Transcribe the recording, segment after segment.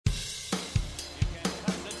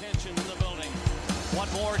What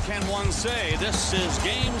more can one say? This is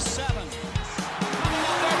game 7. Coming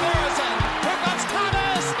up there, Barrison. Here comes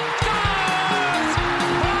Thomas. Scores!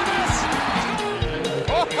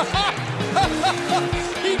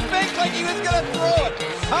 Thomas! He faked like he was going to throw it.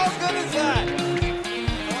 How good is that?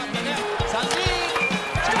 On the net. Sandin.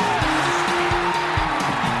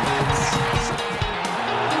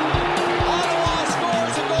 Ottawa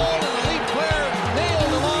scores a goal, and the lead player nailed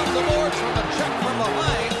along the boards from a check from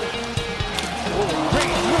behind. Great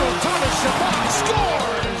move, Thomas Chabot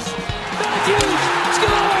scores! Matthews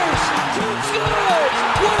scores! Scores!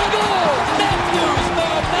 What a goal!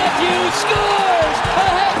 Matthews scores! A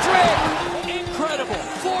hat-trick! Incredible!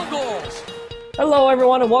 4 goals! Hello,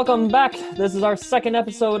 everyone, and welcome back. This is our second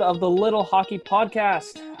episode of the Little Hockey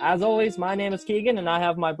Podcast. As always, my name is Keegan, and I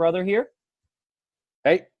have my brother here.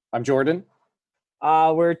 Hey, I'm Jordan.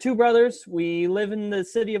 We're two brothers. We live in the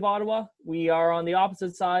city of Ottawa. We are on the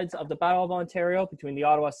opposite sides of the Battle of Ontario between the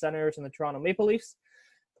Ottawa Senators and the Toronto Maple Leafs.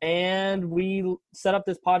 And we set up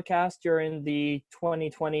this podcast during the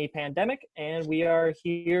 2020 pandemic, and we are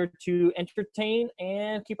here to entertain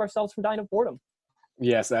and keep ourselves from dying of boredom.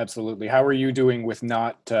 Yes, absolutely. How are you doing with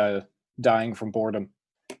not dying from boredom?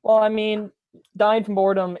 Well, I mean, dying from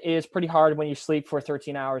boredom is pretty hard when you sleep for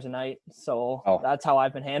 13 hours a night. So That's how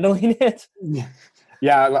I've been handling it.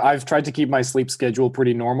 Yeah, I've tried to keep my sleep schedule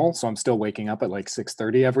pretty normal, so I'm still waking up at like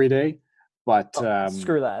 6:30 every day. But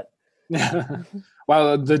screw that.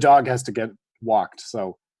 Well, the dog has to get walked,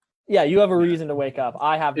 so yeah, you have a reason to wake up.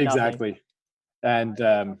 I have nothing. Exactly.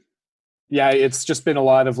 And yeah, it's just been a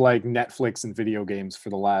lot of like Netflix and video games for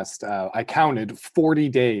the last I counted 40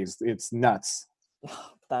 days. It's nuts.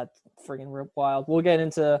 That's friggin' wild. We'll get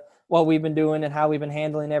into what we've been doing and how we've been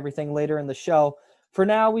handling everything later in the show. For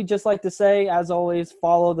now, we just like to say, as always,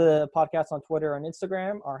 follow the podcast on Twitter and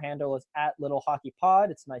Instagram. Our handle is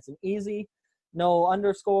 @LittleHockeyPod. It's nice and easy. No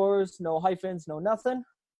underscores, no hyphens, no nothing.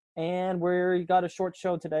 And we got a short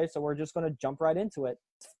show today, so we're just going to jump right into it.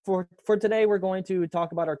 For today, we're going to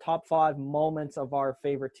talk about our top 5 moments of our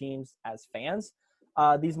favorite teams as fans.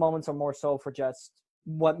 These moments are more so for just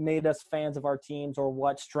what made us fans of our teams or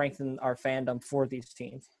what strengthened our fandom for these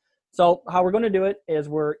teams. So how we're going to do it is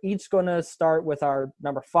we're each going to start with our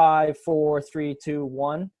number 5, 4, 3, 2,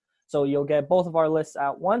 1. So you'll get both of our lists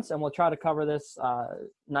at once, and we'll try to cover this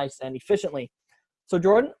nice and efficiently. So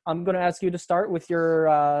Jordan, I'm going to ask you to start with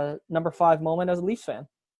your number 5 moment as a Leafs fan.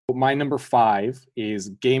 My number 5 is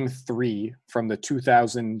Game 3 from the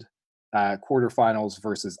 2000 quarterfinals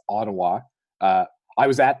versus Ottawa. I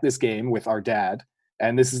was at this game with our dad,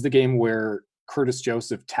 and this is the game where Curtis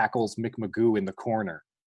Joseph tackles Mick Magoo in the corner.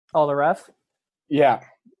 Oh, the ref? Yeah.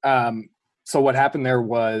 So what happened there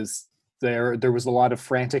was there was a lot of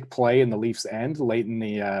frantic play in the Leafs' end late in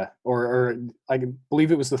the or I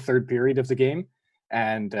believe it was the 3rd period of the game.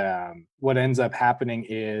 And what ends up happening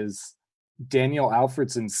is Daniel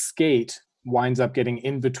Alfredsson's skate winds up getting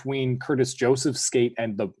in between Curtis Joseph's skate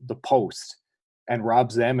and the post, and Rob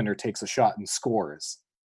Zaminer takes a shot and scores.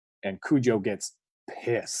 And Cujo gets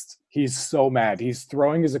pissed. He's so mad. He's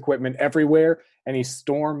throwing his equipment everywhere, and he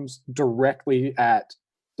storms directly at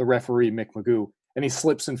the referee, Mick Magoo, and he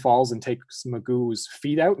slips and falls and takes Magoo's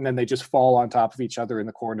feet out, and then they just fall on top of each other in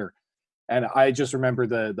the corner. And I just remember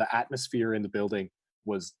the atmosphere in the building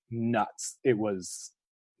was nuts. It was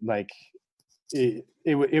like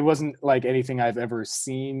it wasn't like anything I've ever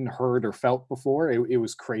seen, heard, or felt before. It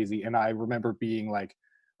was crazy. And I remember being like,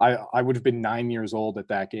 I would have been 9 years old at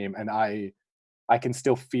that game, and I can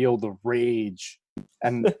still feel the rage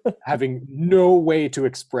and having no way to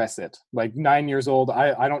express it. Like 9 years old,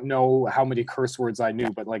 I don't know how many curse words I knew,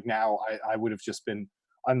 but like now I would have just been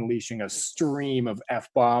unleashing a stream of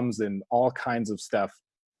F-bombs and all kinds of stuff.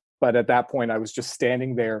 But at that point, I was just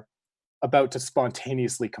standing there about to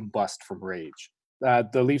spontaneously combust from rage.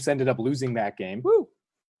 The Leafs ended up losing that game. Woo.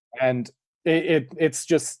 And it's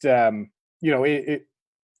just, it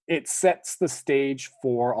sets the stage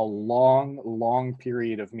for a long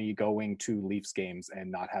period of me going to Leafs games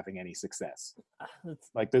and not having any success.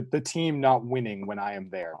 Like the team not winning when I am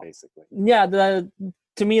there, basically. Yeah,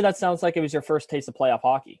 to me, that sounds like it was your first taste of playoff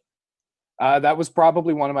hockey. That was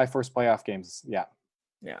probably one of my first playoff games, yeah.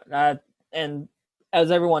 Yeah, and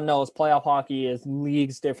as everyone knows, playoff hockey is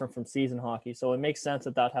leagues different from season hockey, so it makes sense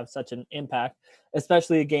that have such an impact,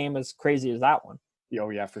 especially a game as crazy as that one.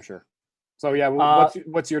 Oh, yeah, for sure. So, yeah,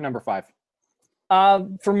 what's your number 5?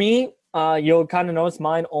 For me, you'll kind of notice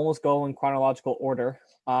mine almost go in chronological order.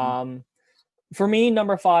 For me,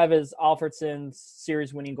 number 5 is Alfredsson's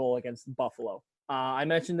series-winning goal against Buffalo. I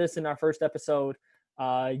mentioned this in our first episode.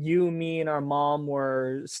 You, me, and our mom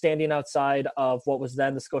were standing outside of what was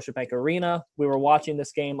then the Scotiabank Arena. We were watching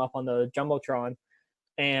this game up on the Jumbotron,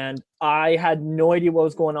 and I had no idea what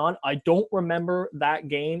was going on. I don't remember that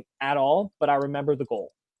game at all, but I remember the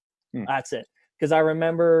goal. That's it. Because I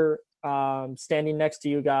remember standing next to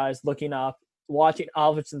you guys, looking up, watching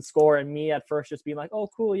Alvarson score, and me at first just being like, oh,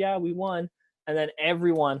 cool, yeah, we won. And then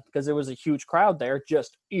everyone, because there was a huge crowd there,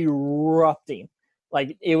 just erupting.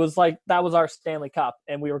 Like, it was like that was our Stanley Cup,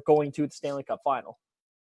 and we were going to the Stanley Cup final.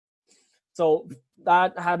 So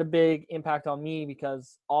that had a big impact on me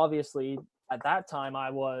because obviously at that time I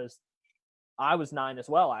was 9 as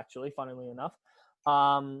well, actually, funnily enough.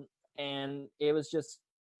 And it was just,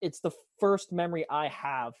 it's the first memory I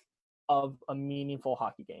have of a meaningful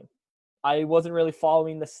hockey game. I wasn't really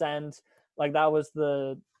following the Sens. Like, that was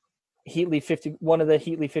the Heatley 50, one of the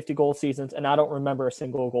Heatley 50 goal seasons, and I don't remember a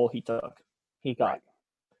single goal he got. Right.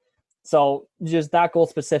 So just that goal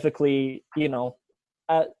specifically,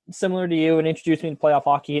 similar to you, and introduced me to playoff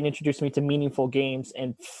hockey and introduced me to meaningful games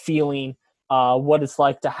and feeling what it's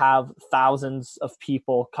like to have thousands of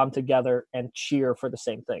people come together and cheer for the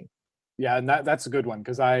same thing. Yeah, and that's a good one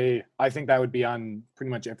because I think that would be on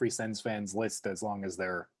pretty much every Sens fan's list as long as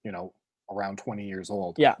they're, around 20 years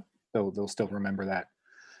old. Yeah. They'll still remember that.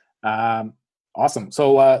 Awesome.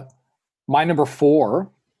 So my number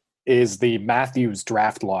 4 is the Matthews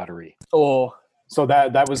draft lottery. Oh. So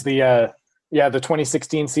that was the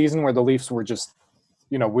 2016 season where the Leafs were just,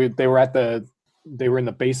 they were in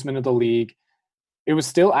the basement of the league. It was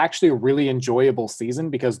still actually a really enjoyable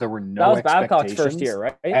season because there were no expectations. That was Babcock's first year,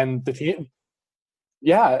 right? And the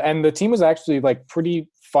team was actually like pretty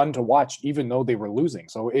fun to watch, even though they were losing.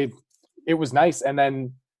 So it was nice. And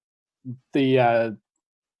then the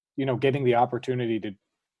getting the opportunity to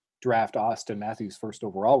draft Austin Matthews first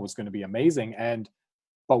overall was going to be amazing.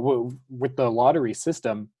 But with the lottery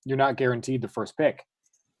system, you're not guaranteed the first pick.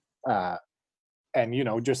 And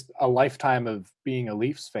just a lifetime of being a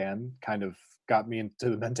Leafs fan kind of got me into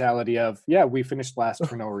the mentality of, yeah, we finished last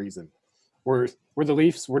for no reason. We're the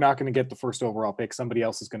Leafs. We're not going to get the first overall pick. Somebody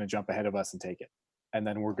else is going to jump ahead of us and take it. And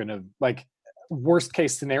then we're going to, like, worst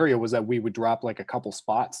case scenario was that we would drop like a couple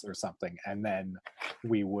spots or something. And then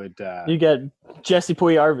we would, you get Jesse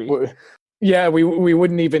Puljujarvi. Yeah. We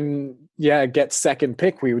wouldn't even, get second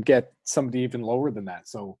pick. We would get somebody even lower than that.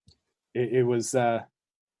 So it was,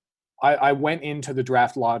 I went into the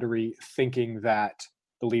draft lottery thinking that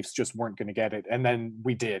the Leafs just weren't going to get it, and then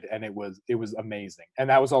we did, and it was amazing. And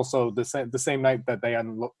that was also the same night that they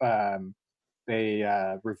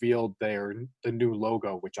revealed the new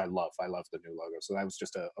logo, which I love. I love the new logo. So that was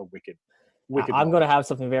just a wicked. I'm going to have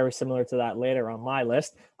something very similar to that later on my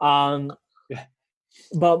list. But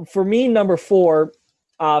for me, number 4,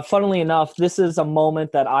 funnily enough, this is a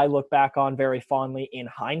moment that I look back on very fondly in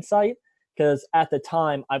hindsight, because at the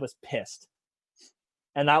time I was pissed.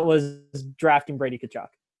 And that was drafting Brady Tkachuk.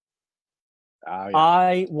 Yeah.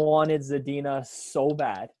 I wanted Zadina so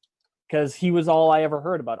bad because he was all I ever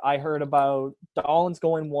heard about. I heard about Dolan's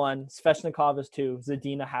going 1, Svechnikov is 2,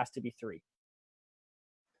 Zadina has to be 3.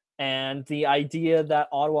 And the idea that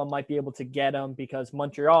Ottawa might be able to get him because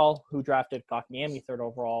Montreal, who drafted Kotkaniemi 3rd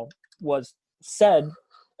overall, was said,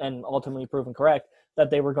 and ultimately proven correct,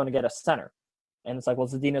 that they were going to get a center. And it's like, well,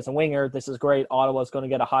 Zadina's a winger. This is great. Ottawa's going to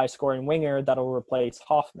get a high-scoring winger that'll replace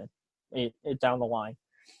Hoffman down the line.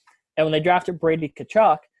 And when they drafted Brady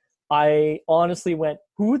Tkachuk, I honestly went,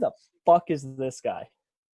 who the fuck is this guy?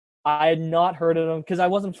 I had not heard of him because I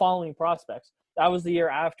wasn't following prospects. That was the year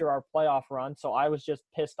after our playoff run, so I was just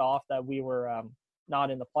pissed off that we were not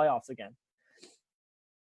in the playoffs again.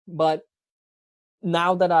 But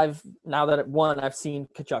now that I've seen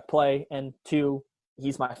Tkachuk play, and 2,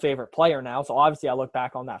 he's my favorite player now. So obviously I look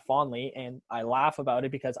back on that fondly and I laugh about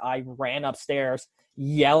it because I ran upstairs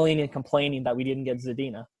yelling and complaining that we didn't get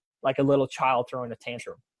Zadina, like a little child throwing a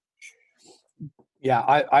tantrum. Yeah,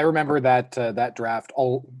 I remember that draft.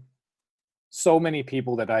 So many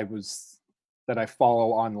people that I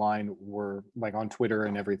follow online were, like, on Twitter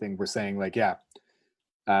and everything, were saying, like,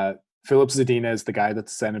 Philip Zadina is the guy that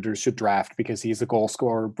the Senators should draft because he's a goal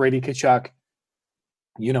scorer. Brady Tkachuk,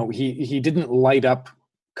 he didn't light up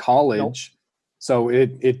college. Nope. So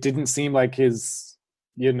it didn't seem like his,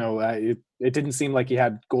 it didn't seem like he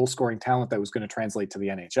had goal scoring talent that was going to translate to the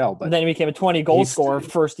NHL. But and then he became a 20 goal scorer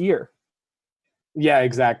first year. Yeah,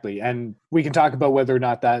 exactly. And we can talk about whether or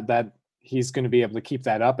not that he's going to be able to keep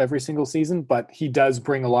that up every single season, but he does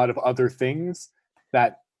bring a lot of other things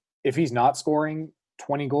that if he's not scoring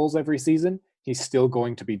 20 goals every season, he's still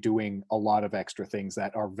going to be doing a lot of extra things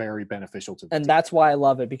that are very beneficial to the And team. that's why I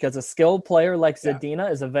love it, because a skilled player like Yeah.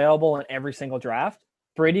 Zadina is available in every single draft.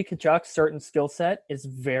 Brady Tkachuk's certain skill set is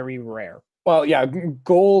very rare. Well, yeah,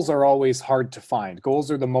 goals are always hard to find. Goals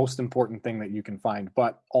are the most important thing that you can find.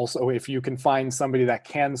 But also, if you can find somebody that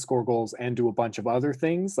can score goals and do a bunch of other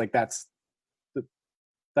things, like that's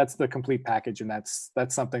the complete package, and that's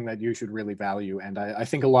something that you should really value. And I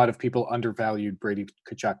think a lot of people undervalued Brady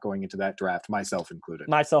Tkachuk going into that draft, myself included.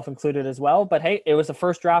 Myself included as well. But hey, it was the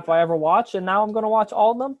first draft I ever watched, and now I'm going to watch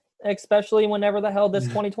all of them, especially whenever the hell this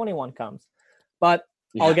 2021 comes. But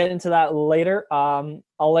I'll get into that later. I'll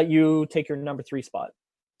let you take your number 3 spot.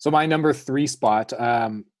 So my number 3 spot,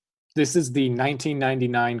 this is the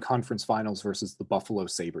 1999 conference finals versus the Buffalo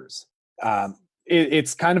Sabres.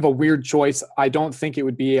 It's kind of a weird choice. I don't think it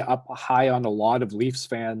would be up high on a lot of Leafs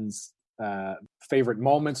fans' favorite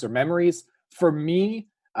moments or memories. For me,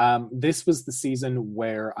 this was the season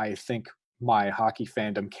where I think my hockey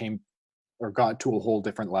fandom got to a whole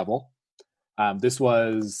different level. This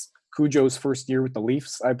was Cujo's first year with the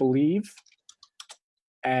Leafs, I believe.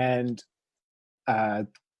 And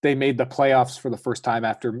they made the playoffs for the first time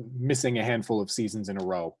after missing a handful of seasons in a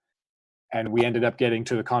row. And we ended up getting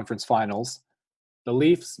to the conference finals. The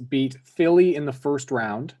Leafs beat Philly in the first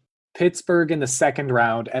round, Pittsburgh in the second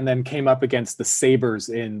round, and then came up against the Sabres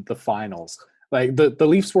in the finals. Like the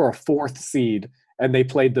Leafs were a 4th seed, and they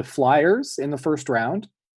played the Flyers in the first round,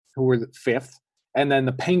 who were the 5th, and then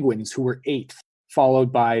the Penguins, who were 8th,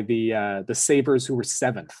 followed by the Sabres, who were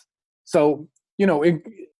 7th. So,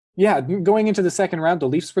 going into the second round, the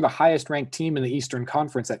Leafs were the highest ranked team in the Eastern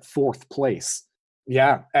Conference at 4th place.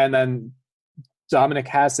 Yeah, and then Dominic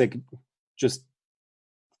Hasek just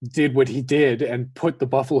did what he did and put the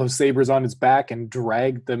Buffalo Sabres on his back and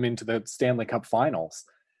dragged them into the Stanley Cup Finals.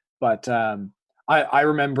 But I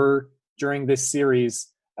remember during this series,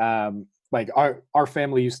 like our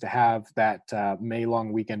family used to have that May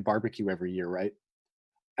long weekend barbecue every year, right?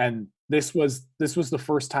 And this was the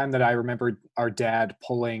first time that I remembered our dad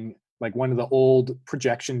pulling like one of the old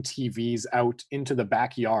projection TVs out into the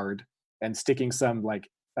backyard and sticking some like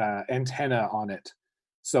antenna on it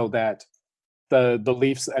so that the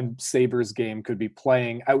Leafs and Sabres game could be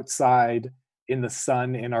playing outside in the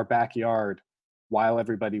sun in our backyard while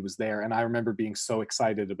everybody was there. And I remember being so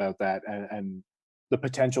excited about that and the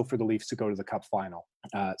potential for the Leafs to go to the Cup final.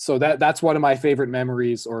 So that's one of my favorite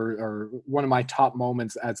memories or one of my top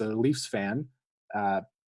moments as a Leafs fan,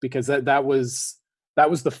 because that was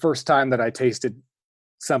the first time that I tasted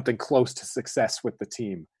something close to success with the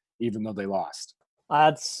team, even though they lost.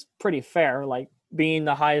 That's pretty fair. Like being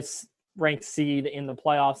the highest ranked seed in the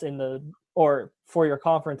playoffs or for your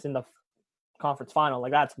conference in the conference final,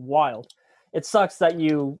 like that's wild. It sucks that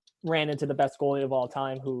you ran into the best goalie of all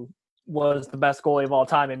time, who was the best goalie of all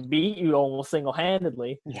time and beat you almost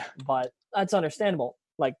single-handedly. Yeah. But that's understandable.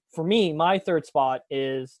 Like for me, my 3rd spot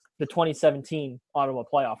is the 2017 Ottawa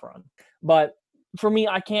playoff run. But for me,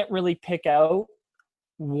 I can't really pick out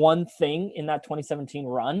one thing in that 2017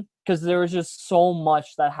 run because there was just so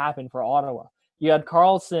much that happened for Ottawa. You had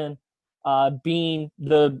Karlsson being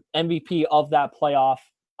the MVP of that playoff.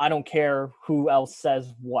 I don't care who else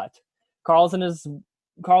says what. Karlsson is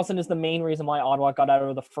the main reason why Ottawa got out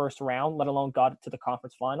of the first round, let alone got to the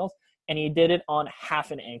conference finals. And he did it on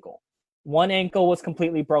half an ankle. One ankle was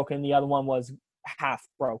completely broken. The other one was half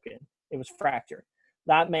broken. It was fractured.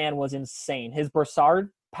 That man was insane. His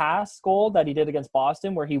Brassard pass goal that he did against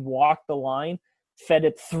Boston, where he walked the line, fed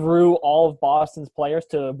it through all of Boston's players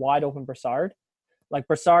to wide open Brassard. Like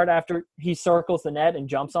Brassard, after he circles the net and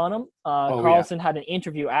jumps on him, Karlsson had an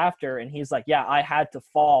interview after, and he's like, yeah, I had to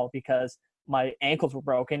fall because my ankles were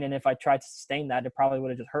broken, and if I tried to sustain that, it probably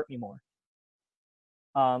would have just hurt me more.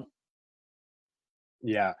 For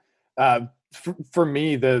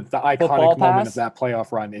me, the iconic moment pass of that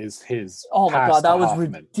playoff run is his. Oh my god, that was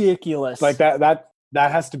Hoffman. Ridiculous! Like that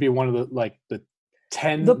has to be one of the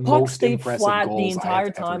 10 the puck most stayed impressive flat goals the entire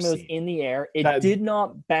I've time ever it was seen. in the air. It did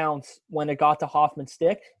not bounce when it got to Hoffman's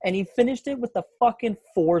stick, and he finished it with the fucking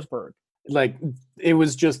Forsberg. Like it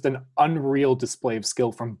was just an unreal display of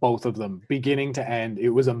skill from both of them, beginning to end.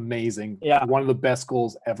 It was amazing. Yeah, one of the best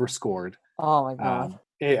goals ever scored. Oh my god,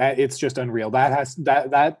 it's just unreal.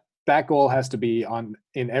 That goal has to be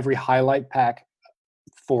in every highlight pack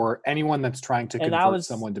for anyone that's trying to convert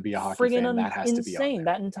someone to be a hockey fan. That has to be insane.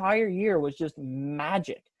 That entire year was just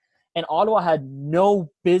magic, and Ottawa had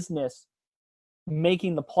no business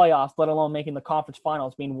making the playoffs, let alone making the conference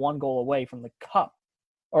finals, being one goal away from the cup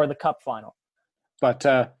or the cup final. But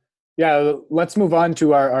let's move on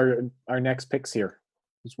to our next picks here,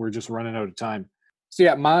 because we're just running out of time. So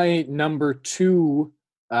yeah, my number 2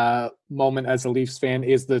 moment as a Leafs fan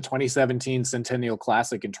is the 2017 Centennial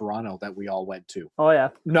Classic in Toronto that we all went to. Oh yeah.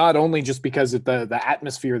 Not only just because of the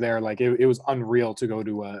atmosphere there, like it was unreal to go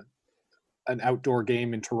to an outdoor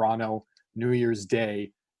game in Toronto New Year's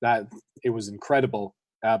Day. That it was incredible,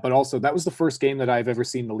 but also that was the first game that I've ever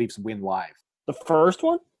seen the Leafs win live. The first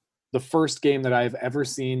one? The first game that I've ever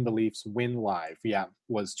seen the Leafs win live, yeah,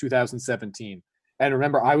 was 2017. And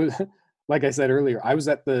remember, I was, like I said earlier, I was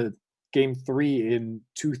at the Game 3 in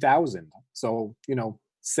 2000. So,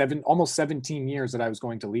 almost 17 years that I was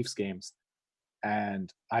going to Leafs games.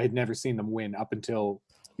 And I had never seen them win up until,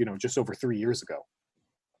 just over 3 years ago.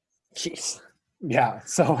 Jeez. Yeah.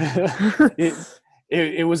 So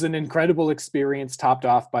it was an incredible experience, topped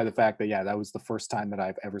off by the fact that, that was the first time that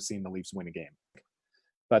I've ever seen the Leafs win a game.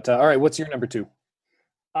 But all right, what's your number 2?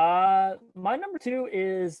 My number 2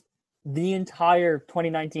 is the entire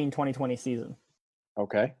 2019-2020 season.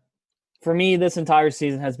 Okay. For me, this entire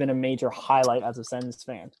season has been a major highlight as a Sens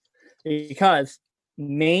fan. Because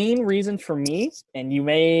main reason for me, and you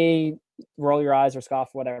may roll your eyes or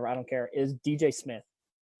scoff, whatever, I don't care, is DJ Smith.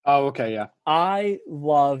 Oh, okay, yeah. I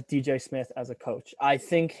love DJ Smith as a coach. I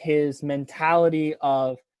think his mentality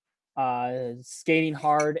of skating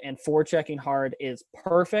hard and forechecking hard is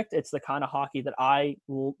perfect. It's the kind of hockey that I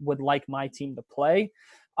would like my team to play.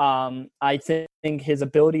 I think his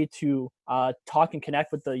ability to talk and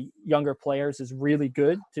connect with the younger players is really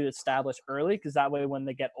good to establish early, because that way when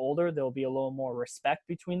they get older, there'll be a little more respect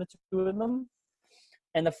between the two of them.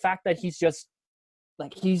 And the fact that he's just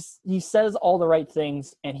like he says all the right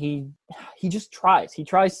things, and he just tries. He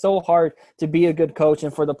tries so hard to be a good coach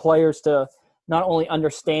and for the players to not only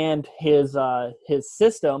understand his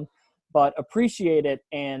system, but appreciate it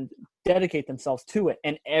and dedicate themselves to it.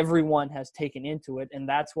 And everyone has taken into it. And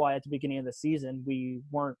that's why at the beginning of the season, we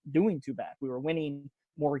weren't doing too bad. We were winning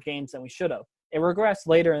more games than we should have. It regressed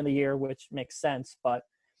later in the year, which makes sense. But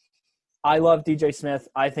I love DJ Smith.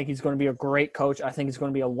 I think he's going to be a great coach. I think he's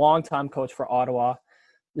going to be a long-time coach for Ottawa.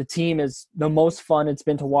 The team is the most fun it's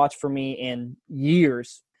been to watch for me in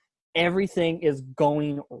years. Everything is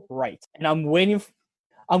going right. And I'm waiting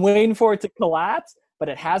for it to collapse, but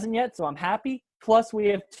it hasn't yet, so I'm happy. Plus, we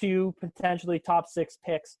have 2 potentially top 6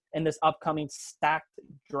 picks in this upcoming stacked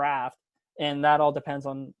draft, and that all depends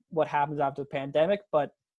on what happens after the pandemic,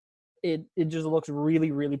 but it just looks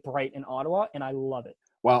really, really bright in Ottawa, and I love it.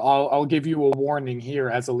 Well, I'll give you a warning here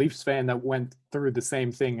as a Leafs fan that went through the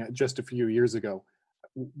same thing just a few years ago.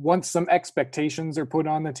 Once some expectations are put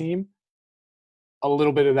on the team, a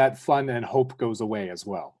little bit of that fun and hope goes away as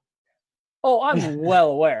well. Oh, I'm well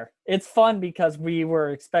aware. It's fun because we were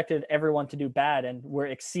expected everyone to do bad, and we're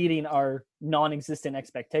exceeding our non-existent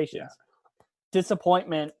expectations. Yeah.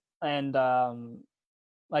 Disappointment and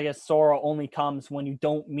I guess sorrow only comes when you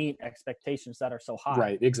don't meet expectations that are so high.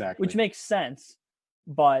 Right, exactly. Which makes sense,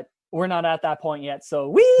 but we're not at that point yet, so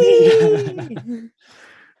whee!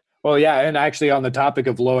 Well, yeah, and actually on the topic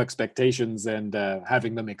of low expectations and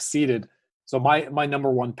having them exceeded, so my number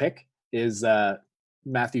 1 pick is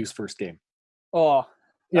Matthews' first game. Oh,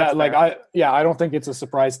 yeah, like I don't think it's a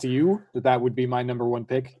surprise to you that would be my number 1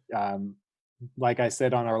 pick. Like I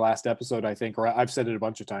said on our last episode, I think, or I've said it a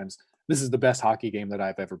bunch of times, this is the best hockey game that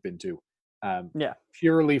I've ever been to.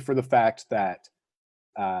 Purely for the fact that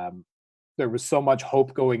there was so much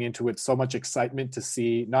hope going into it, so much excitement to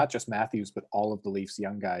see not just Matthews, but all of the Leafs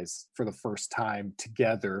young guys for the first time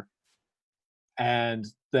together. And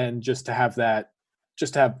then just to have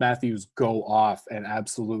Matthews go off and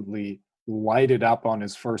absolutely light it up on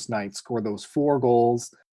his first night, score those 4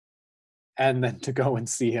 goals, and then to go and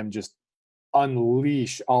see him just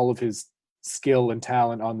unleash all of his skill and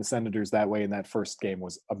talent on the Senators that way in that first game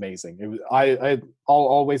was amazing. It was, I'll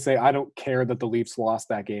always say I don't care that the Leafs lost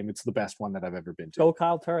that game. It's the best one that I've ever been to. Go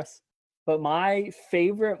Kyle Turris. But my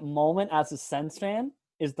favorite moment as a Sens fan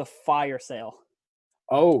is the fire sale.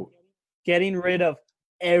 Oh. Getting rid of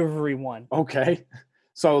everyone. Okay.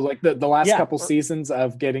 So like the last couple seasons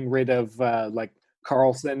of getting rid of like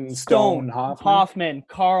Karlsson, Stone, Hoffman,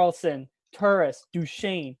 Karlsson, Turris,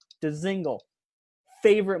 Duchesne, Dzingel.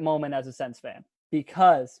 Favorite moment as a Sens fan,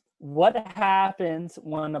 because what happens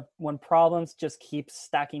when problems just keep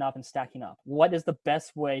stacking up and stacking up? What is the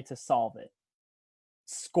best way to solve it?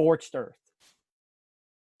 Scorched earth.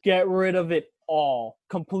 Get rid of it all.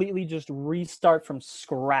 Completely just restart from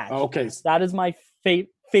scratch. Okay. That is my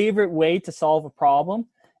favorite way to solve a problem,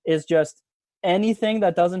 is just anything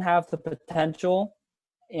that doesn't have the potential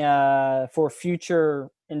for future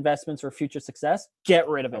investments or future success, get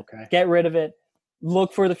rid of it. Okay. Get rid of it.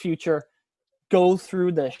 Look for the future. Go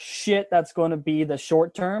through the shit that's going to be the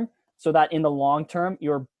short term so that in the long term,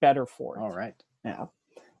 you're better for it. All right. Yeah.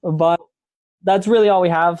 But that's really all we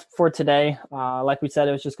have for today. Like we said,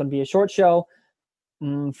 it was just going to be a short show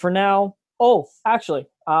for now. Oh, actually,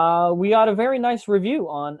 we got a very nice review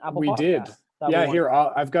on Apple We Podcasts. did. Yeah, here,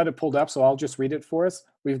 I've got it pulled up, so I'll just read it for us.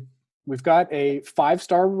 We've got a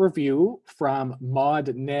 5-star review from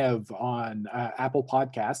Maud Nev on Apple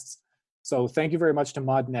Podcasts. So thank you very much to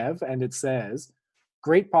Maud Nev. And it says,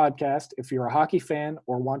 great podcast. If you're a hockey fan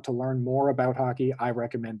or want to learn more about hockey, I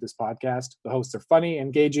recommend this podcast. The hosts are funny,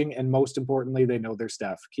 engaging, and most importantly, they know their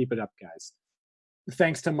stuff. Keep it up, guys.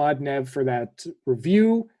 Thanks to Maud Nev for that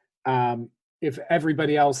review. If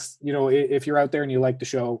everybody else, if you're out there and you like the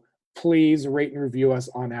show, please rate and review us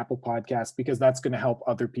on Apple Podcasts, because that's going to help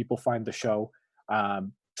other people find the show.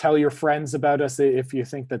 Tell your friends about us if you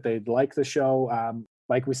think that they'd like the show.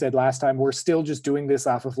 Like we said last time, we're still just doing this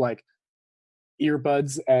off of like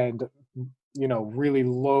earbuds and, really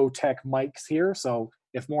low tech mics here. So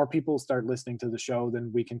if more people start listening to the show,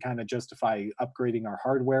 then we can kind of justify upgrading our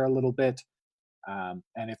hardware a little bit. And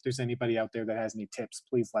if there's anybody out there that has any tips,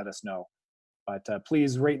 please let us know. But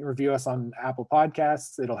please rate and review us on Apple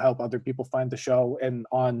Podcasts. It'll help other people find the show. And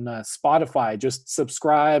on Spotify, just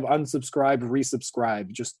subscribe, unsubscribe,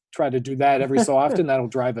 resubscribe. Just try to do that every so often. That'll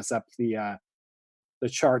drive us up the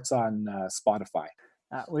charts on Spotify.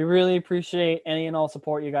 We really appreciate any and all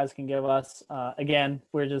support you guys can give us. Again,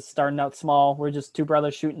 we're just starting out small. We're just two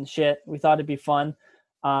brothers shooting shit. We thought it'd be fun.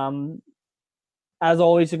 As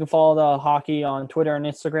always, you can follow the hockey on Twitter and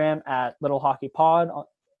Instagram at Little Hockey Pod.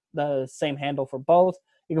 The same handle for both.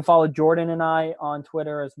 You can follow Jordan and I on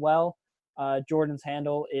Twitter as well. Jordan's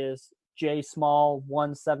handle is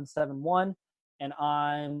jsmall1771, and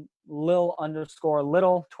I'm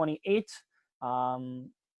Lil_little28.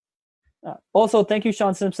 Also, thank you,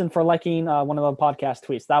 Sean Simpson, for liking one of the podcast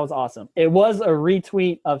tweets. That was awesome. It was a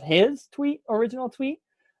retweet of his original tweet,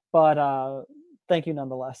 but thank you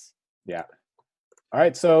nonetheless. Yeah. All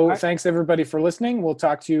right. So thanks everybody for listening. We'll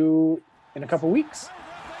talk to you in a couple weeks.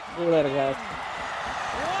 See you later, guys.